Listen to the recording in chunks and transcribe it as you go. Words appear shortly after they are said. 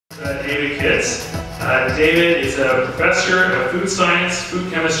David Kitts. David is a professor of food science,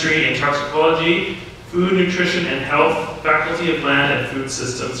 food chemistry, and toxicology, food, nutrition, and health, faculty of land and food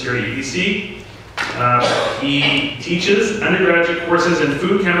systems here at UBC. He teaches undergraduate courses in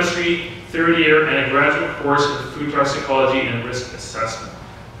food chemistry, third year, and a graduate course in food toxicology and risk assessment.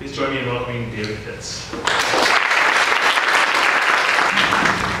 Please join me in welcoming David Kitts.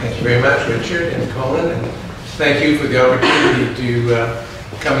 Thank you very much, Richard and Colin, and thank you for the opportunity to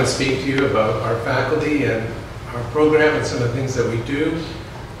come and speak to you about our faculty and our program and some of the things that we do.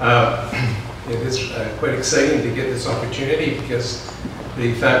 It is quite exciting to get this opportunity because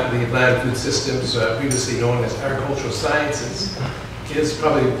the Faculty of Land and Food Systems, previously known as Agricultural Sciences, is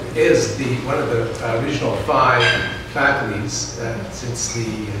one of the original 5 faculties since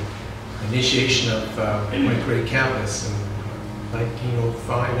the initiation of Point Grey Campus in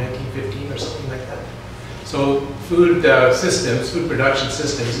 1905, 1915 or something like that. So food systems, food production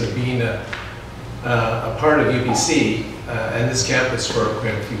systems have been a part of UBC and this campus for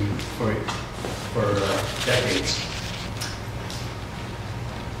quite a few, for decades.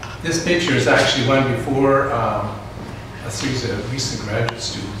 This picture is actually one before a series of recent graduate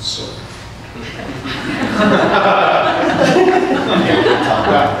students. So.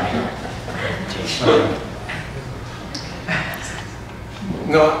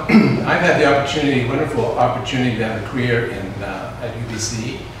 No, I've had the opportunity, wonderful opportunity to have a career at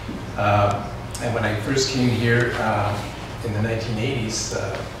UBC. And when I first came here in the 1980s,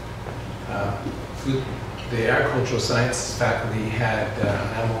 the agricultural sciences faculty had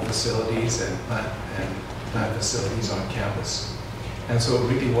animal facilities and plant facilities on campus. And so it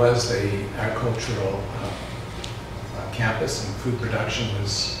really was a agricultural campus, and food production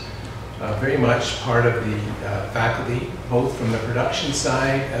was very much part of the faculty, both from the production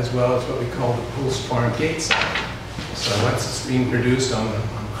side as well as what we call the post-farm gate side. So once it's being produced on the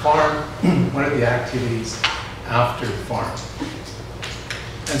farm, one of the activities after the farm.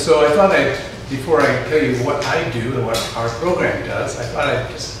 And so I thought before I tell you what I do and what our program does, I thought I'd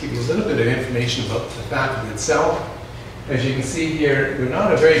just give you a little bit of information about the faculty itself. As you can see here, we're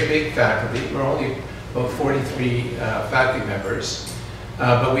not a very big faculty. We're only about 43 faculty members.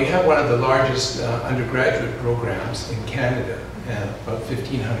 But we have one of the largest undergraduate programs in Canada, about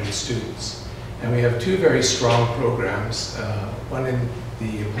 1,500 students. And we have 2 very strong programs, one in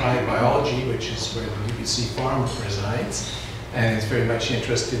the applied biology, which is where the UBC farm resides, and is very much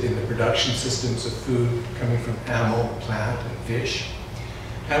interested in the production systems of food coming from animal, plant, and fish.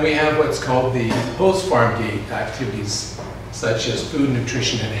 And we have what's called the post-farm gate activities, such as food,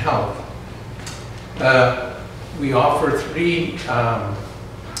 nutrition, and health. We offer 3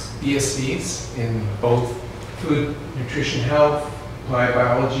 BScs in both food, nutrition, health, applied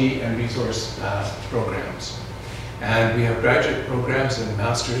biology, and resource programs. And we have graduate programs in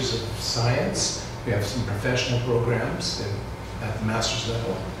Masters of Science. We have some professional programs at the master's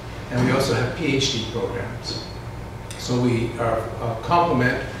level. And we also have PhD programs. So we are a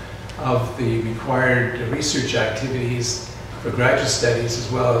complement of the required research activities for graduate studies as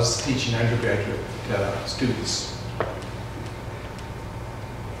well as teaching undergraduate students.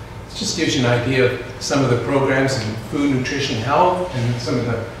 Just gives you an idea of some of the programs in food, nutrition, health, and some of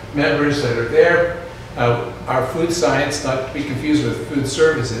the members that are there. Our food science, not to be confused with food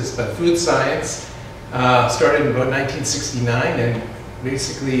services, but food science started in about 1969 and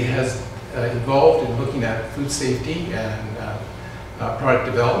basically has evolved in looking at food safety and product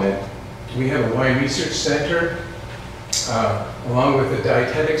development. We have a wine research center, along with a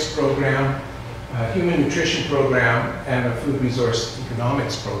dietetics program, a human nutrition program, and a food resource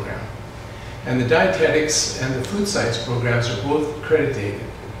economics program. And the dietetics and the food science programs are both accredited.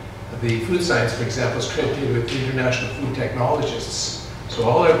 The food science, for example, is accredited with the International Food Technologists. So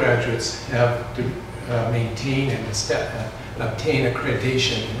all our graduates have to maintain and obtain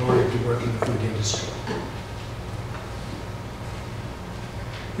accreditation in order to work in the food industry.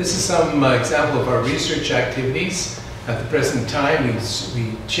 This is some example of our research activities. At the present time,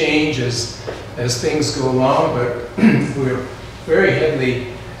 we change as things go along, but we're very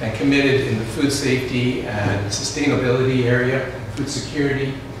heavily and committed in the food safety and sustainability area, food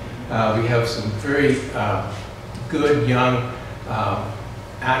security. We have some very good, young,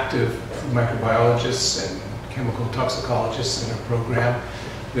 active food microbiologists and chemical toxicologists in our program.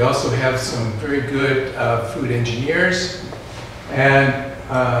 We also have some very good food engineers and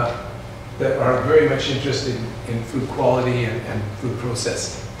that are very much interested in food quality and food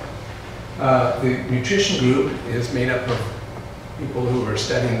processing. The nutrition group is made up of people who are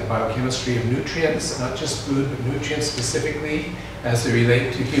studying the biochemistry of nutrients, not just food, but nutrients specifically as they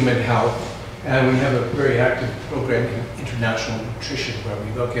relate to human health And we have a very active program in international nutrition where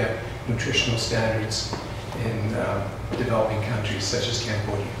we look at nutritional standards in developing countries such as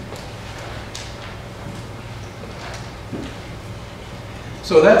Cambodia.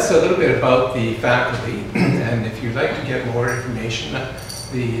 So that's a little bit about the faculty, and if you'd like to get more information,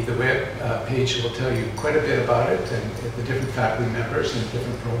 the web page will tell you quite a bit about it and the different faculty members and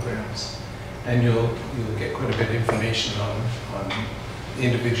different programs. And you'll get quite a bit of information on the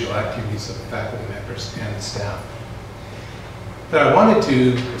individual activities of the faculty members and the staff. But I wanted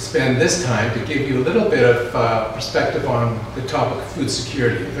to spend this time to give you a little bit of perspective on the topic of food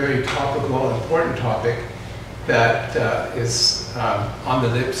security, a very topical and important topic that is on the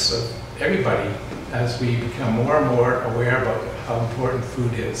lips of everybody as we become more and more aware about how important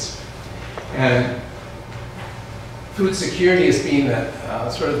food is. And food security has been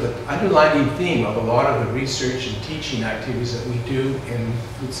sort of the underlying theme of a lot of the research and teaching activities that we do in the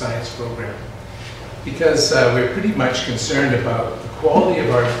food science program. Because we're pretty much concerned about the quality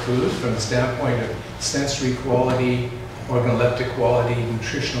of our food from the standpoint of sensory quality, organoleptic quality,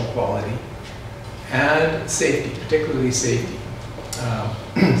 nutritional quality, and safety, particularly safety.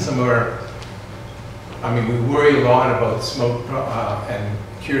 We worry a lot about smoked and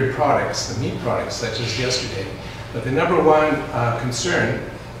cured products, the meat products, such as yesterday. But the number one concern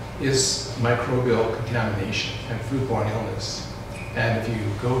is microbial contamination and foodborne illness. And if you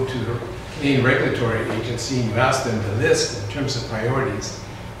go to the Canadian Regulatory Agency and you ask them to list in terms of priorities,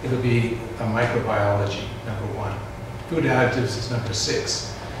 it'll be microbiology, number one. Food additives is number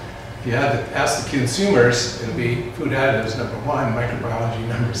 6. If you ask the consumers, it'll be food additives number 1, microbiology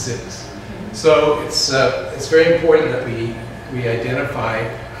number 6. So it's very important that we identify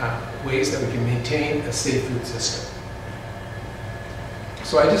ways that we can maintain a safe food system.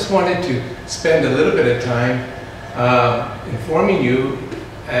 So I just wanted to spend a little bit of time informing you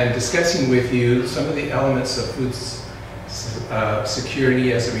and discussing with you some of the elements of food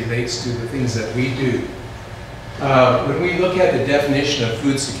security as it relates to the things that we do. When we look at the definition of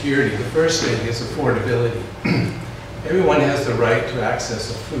food security, the first thing is affordability. Everyone has the right to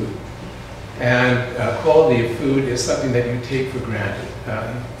access of food. And quality of food is something that you take for granted.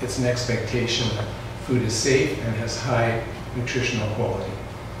 It's an expectation that food is safe and has high nutritional quality.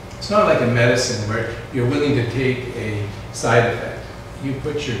 It's not like a medicine where you're willing to take a side effect. You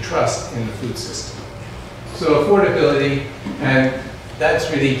put your trust in the food system. So affordability, and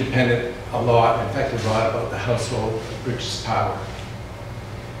that's really dependent a lot, in fact a lot, about the household purchase power.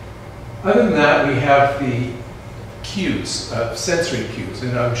 Other than that, we have the cues, sensory cues.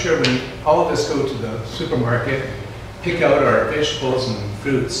 And I'm sure when all of us go to the supermarket, pick out our vegetables and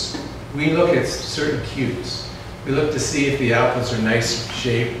fruits, we look at certain cues. We look to see if the apples are nice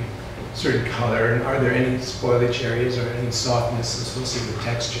shape, certain color, and are there any spoilage areas or any softness associated with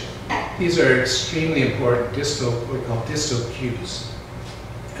texture. These are extremely important what we call distal cues.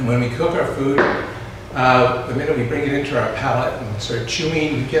 And when we cook our food, the minute we bring it into our palate and start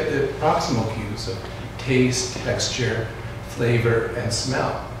chewing, we get the proximal cues of taste, texture, flavor, and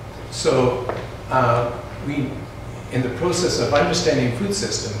smell. So in the process of understanding food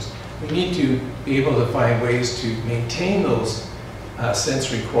systems, we need to be able to find ways to maintain those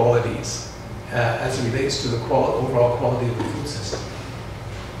sensory qualities as it relates to the overall quality of the food system.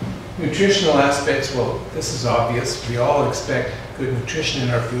 Nutritional aspects, well, this is obvious. We all expect good nutrition in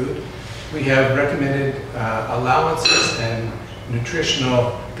our food. We have recommended allowances and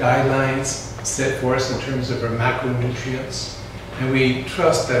nutritional guidelines set for us in terms of our macronutrients, and we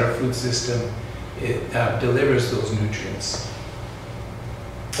trust that our food system delivers those nutrients.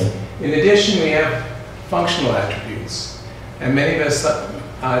 In addition, we have functional attributes, and many of us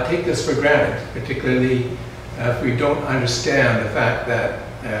take this for granted, particularly if we don't understand the fact that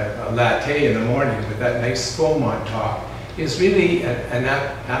a latte in the morning with that nice foam on top is really an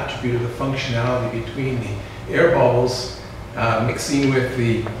attribute of the functionality between the air bubbles mixing with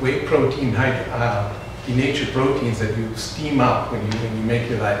the whey protein, denatured proteins that you steam up when you make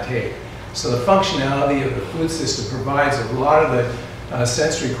your latte. So the functionality of the food system provides a lot of the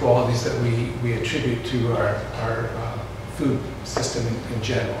sensory qualities that we attribute to our food system in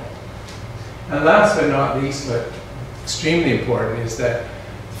general. And last but not least, but extremely important, is that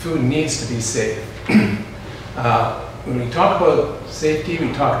food needs to be safe. When we talk about safety,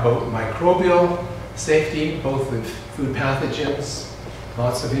 we talk about microbial safety, both with food pathogens,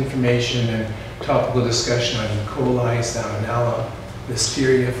 lots of information and topical discussion on E. coli, salmonella,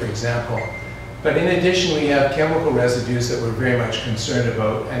 listeria, for example. But in addition, we have chemical residues that we're very much concerned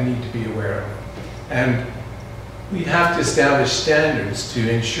about and need to be aware of. And we have to establish standards to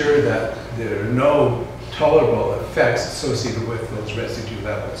ensure that there are no tolerable effects associated with those residue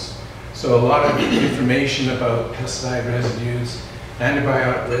levels. So a lot of information about pesticide residues,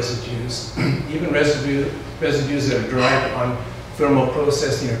 antibiotic residues, even residues that are derived on thermal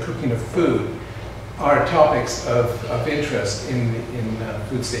processing or cooking of food are topics of interest in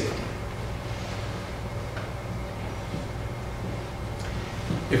food safety.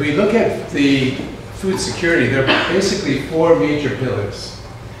 If we look at the food security, there are basically four major pillars.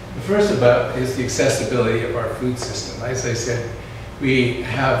 The first about is the accessibility of our food system. As I said, we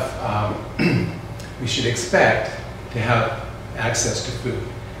have, we should expect to have access to food,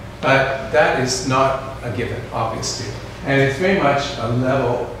 but that is not a given, obviously. And it's very much a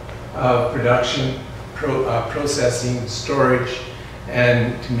level of production, processing, storage,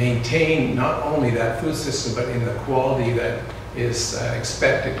 and to maintain not only that food system, but in the quality that is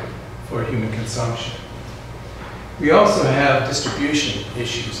expected for human consumption. We also have distribution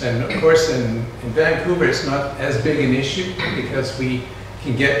issues, and of course in Vancouver it's not as big an issue because we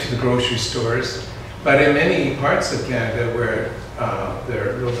can get to the grocery stores, but in many parts of Canada where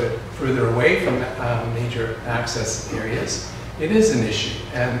they're a little bit further away from major access areas, it is an issue,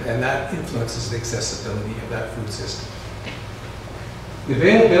 and that influences the accessibility of that food system. The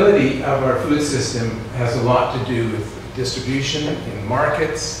availability of our food system has a lot to do with distribution in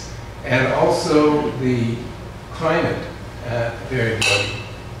markets and also the climate variability.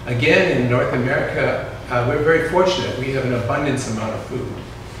 Again, in North America, we're very fortunate. We have an abundance amount of food.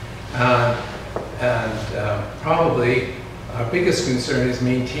 Probably our biggest concern is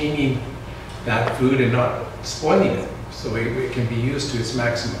maintaining that food and not spoiling it so it can be used to its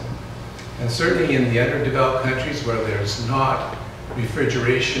maximum. And certainly in the underdeveloped countries where there's not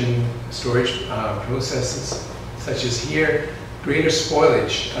refrigeration storage processes, such as here, greater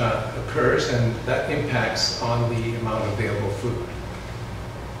spoilage occurs, and that impacts on the amount of available food.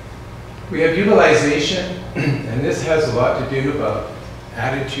 We have utilization, and this has a lot to do about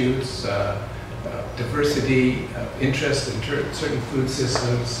attitudes, diversity, interest in certain food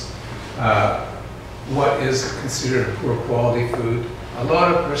systems, what is considered poor quality food, a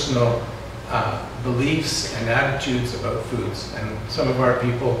lot of personal beliefs and attitudes about foods. And some of our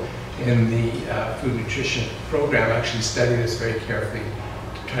people in the food nutrition program actually study this very carefully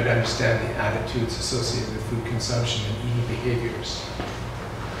to try to understand the attitudes associated with food consumption and eating behaviors.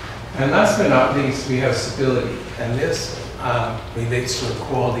 And last but not least, we have stability, and this relates to the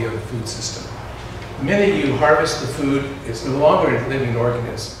quality of the food system. The minute you harvest the food, it's no longer a living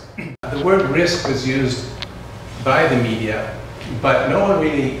organism. The word risk was used by the media, but no one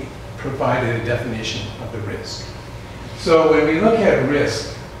really provided a definition of the risk. So when we look at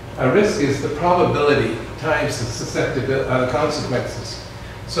risk, a risk is the probability times the consequences.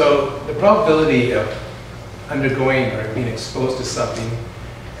 So the probability of undergoing or being exposed to something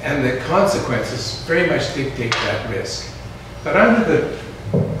and the consequences very much dictate that risk. But under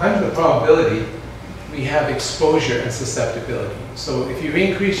the probability, we have exposure and susceptibility. So if you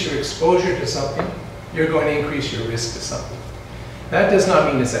increase your exposure to something, you're going to increase your risk to something. That does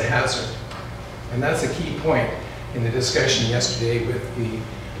not mean it's a hazard. And that's a key point in the discussion yesterday with the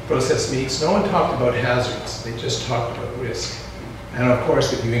processed meats. No one talked about hazards, they just talked about risk. And of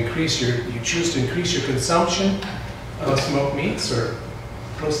course, if you choose to increase your consumption of smoked meats or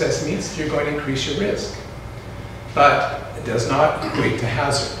processed meats, you're going to increase your risk. But it does not equate to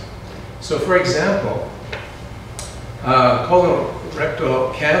hazard. So for example,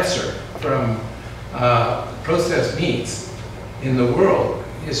 colorectal cancer from processed meats in the world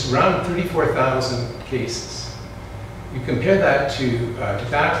is around 34,000 cases. You compare that to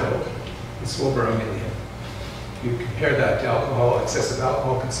tobacco, it's over 1 million. You compare that to alcohol, excessive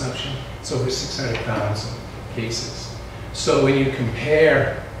alcohol consumption, it's over 600,000 cases. So when you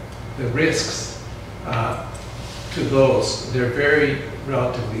compare the risks to those, they're very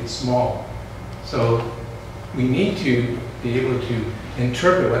relatively small. So we need to be able to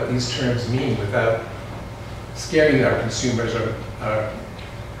interpret what these terms mean without scaring our consumers or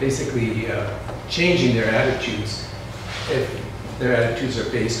basically changing their attitudes if their attitudes are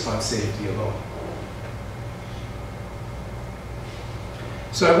based on safety alone.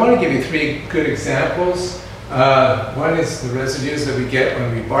 So I want to give you 3 good examples. One is the residues that we get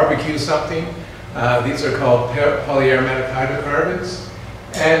when we barbecue something. These are called polyaromatic hydrocarbons.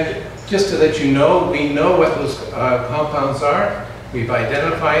 And just to let you know, we know what those compounds are. We've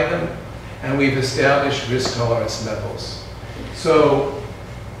identified them, and we've established risk tolerance levels. So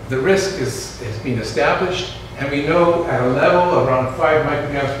the risk has been established, and we know at a level around 5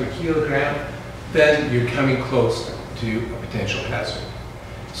 micrograms per kilogram, then you're coming close to a potential hazard.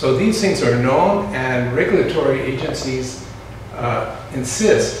 So these things are known, and regulatory agencies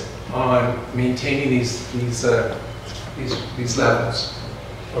insist on maintaining these levels.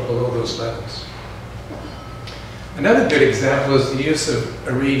 or below those levels. Another good example is the use of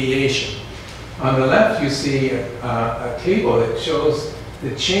irradiation. On the left, you see a table that shows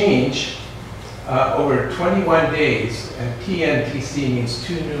the change over 21 days, and TNTC means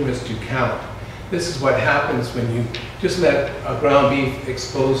too numerous to count. This is what happens when you just let a ground beef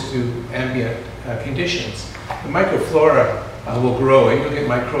exposed to ambient conditions. The microflora will grow and you'll get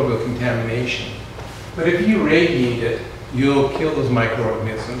microbial contamination. But if you radiate it, you'll kill those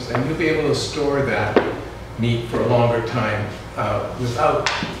microorganisms and you'll be able to store that meat for a longer time without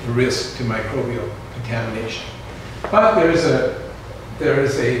the risk to microbial contamination. But there is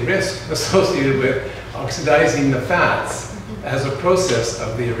a risk associated with oxidizing the fats as a process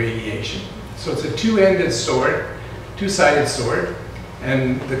of the irradiation. So it's a two-ended sword, two-sided sword,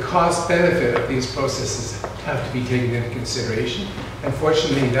 and the cost benefit of these processes have to be taken into consideration.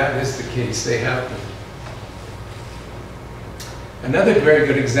 Unfortunately, that is the case. They have to. Another very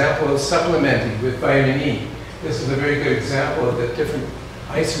good example is supplementing with vitamin E. This is a very good example of the different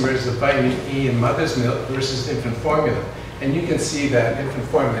isomers of vitamin E in mother's milk versus infant formula. And you can see that infant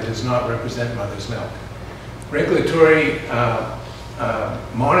formula does not represent mother's milk. Regulatory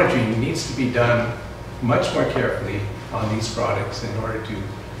monitoring needs to be done much more carefully on these products in order to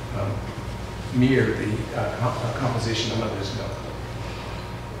mirror the composition of mother's milk.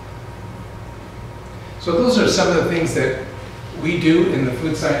 So those are some of the things that we do in the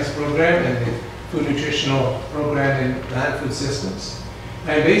food science program and the food nutritional program in Land Food Systems.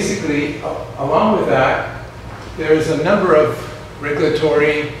 And basically, along with that, there's a number of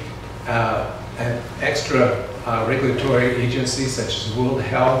regulatory and extra regulatory agencies such as World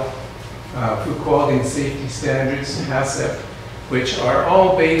Health, Food Quality and Safety Standards, HACCP, which are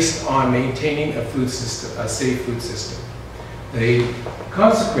all based on maintaining a food system, a safe food system. The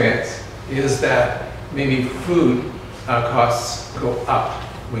consequence is that maybe food costs go up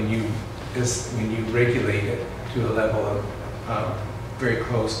when you regulate it to a level of very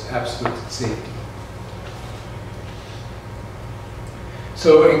close absolute safety.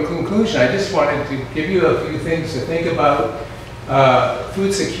 So in conclusion, I just wanted to give you a few things to think about.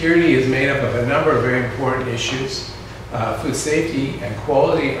 Food security is made up of a number of very important issues. Food safety and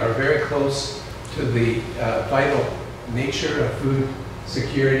quality are very close to the vital nature of food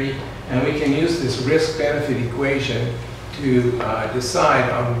security, and we can use this risk-benefit equation to decide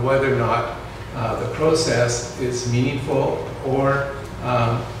on whether or not the process is meaningful or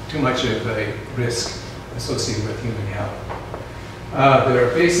too much of a risk associated with human health. There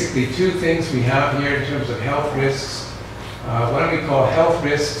are basically two things we have here in terms of health risks. What we call health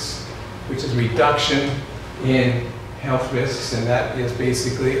risks, which is reduction in health risks, and that is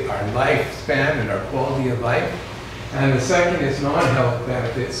basically our lifespan and our quality of life. And the second is non-health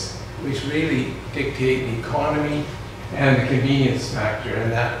benefits, which really dictate the economy and the convenience factor,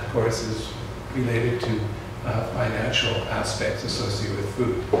 and that, of course, is related to financial aspects associated with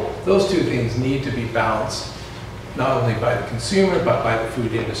food. Those two things need to be balanced, not only by the consumer, but by the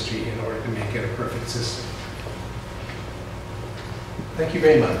food industry in order to make it a perfect system. Thank you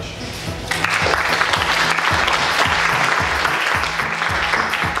very much.